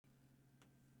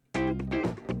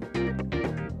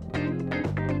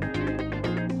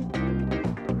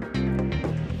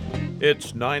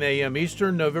It's 9 a.m.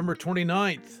 Eastern, November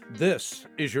 29th. This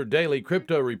is your daily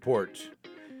crypto report.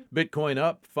 Bitcoin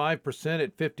up 5%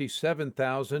 at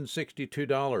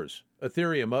 $57,062.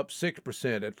 Ethereum up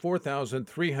 6% at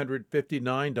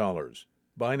 $4,359.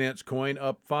 Binance Coin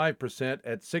up 5%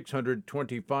 at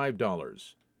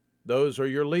 $625. Those are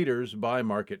your leaders by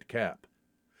market cap.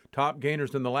 Top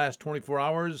gainers in the last 24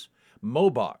 hours,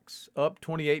 Mobox up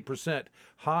 28%,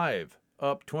 Hive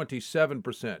up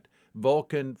 27%,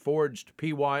 Vulcan Forged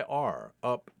PYR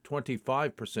up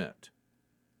 25%.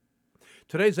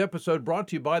 Today's episode brought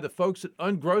to you by the folks at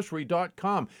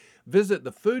ungrocery.com. Visit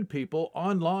the food people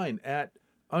online at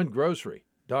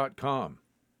ungrocery.com.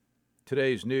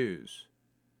 Today's news.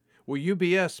 Well,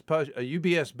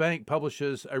 UBS Bank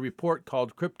publishes a report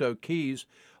called Crypto Keys.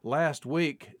 Last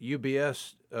week,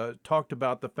 UBS talked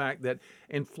about the fact that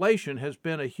inflation has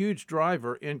been a huge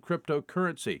driver in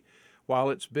cryptocurrency.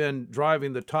 While it's been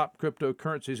driving the top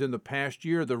cryptocurrencies in the past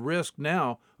year, the risk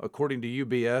now, according to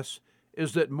UBS,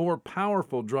 is that more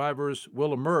powerful drivers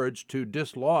will emerge to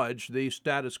dislodge the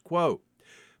status quo.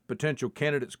 Potential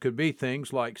candidates could be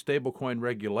things like stablecoin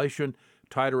regulation,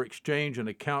 tighter exchange and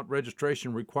account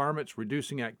registration requirements,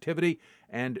 reducing activity,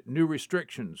 and new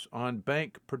restrictions on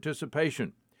bank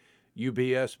participation.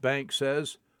 UBS Bank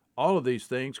says all of these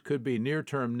things could be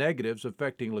near-term negatives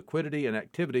affecting liquidity and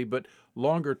activity, but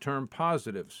longer-term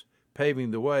positives,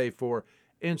 paving the way for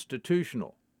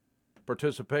institutional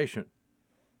participation.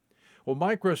 Well,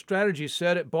 MicroStrategy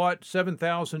said it bought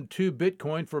 7,002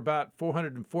 Bitcoin for about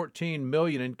 $414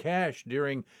 million in cash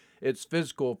during its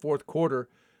fiscal fourth quarter.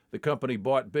 The company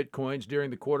bought Bitcoins during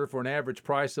the quarter for an average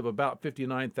price of about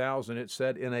 $59,000, it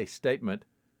said in a statement.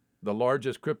 The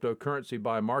largest cryptocurrency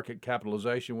by market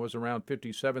capitalization was around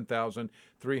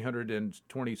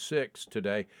 $57,326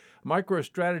 today.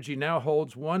 MicroStrategy now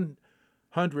holds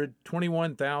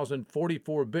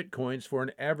 121,044 Bitcoins for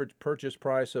an average purchase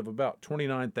price of about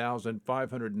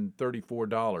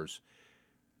 $29,534.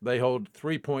 They hold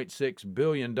 $3.6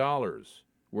 billion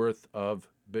worth of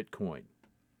Bitcoin.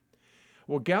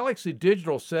 Well, Galaxy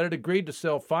Digital said it agreed to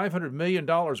sell $500 million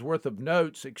worth of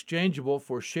notes exchangeable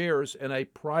for shares in a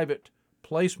private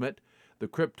placement. The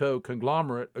crypto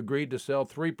conglomerate agreed to sell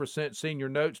 3% senior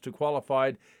notes to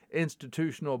qualified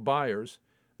institutional buyers.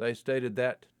 They stated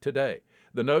that today.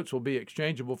 The notes will be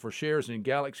exchangeable for shares in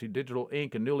Galaxy Digital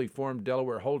Inc., a newly formed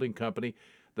Delaware holding company.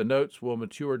 The notes will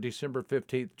mature December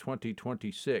 15,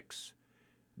 2026.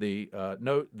 The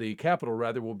capital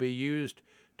will be used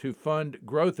to fund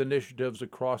growth initiatives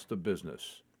across the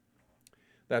business.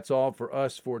 That's all for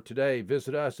us for today.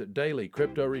 Visit us at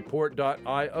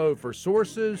dailycryptoreport.io for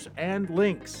sources and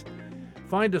links.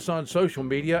 Find us on social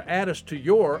media. Add us to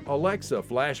your Alexa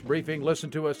flash briefing.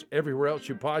 Listen to us everywhere else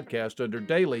you podcast under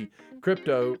Daily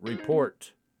Crypto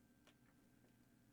Report.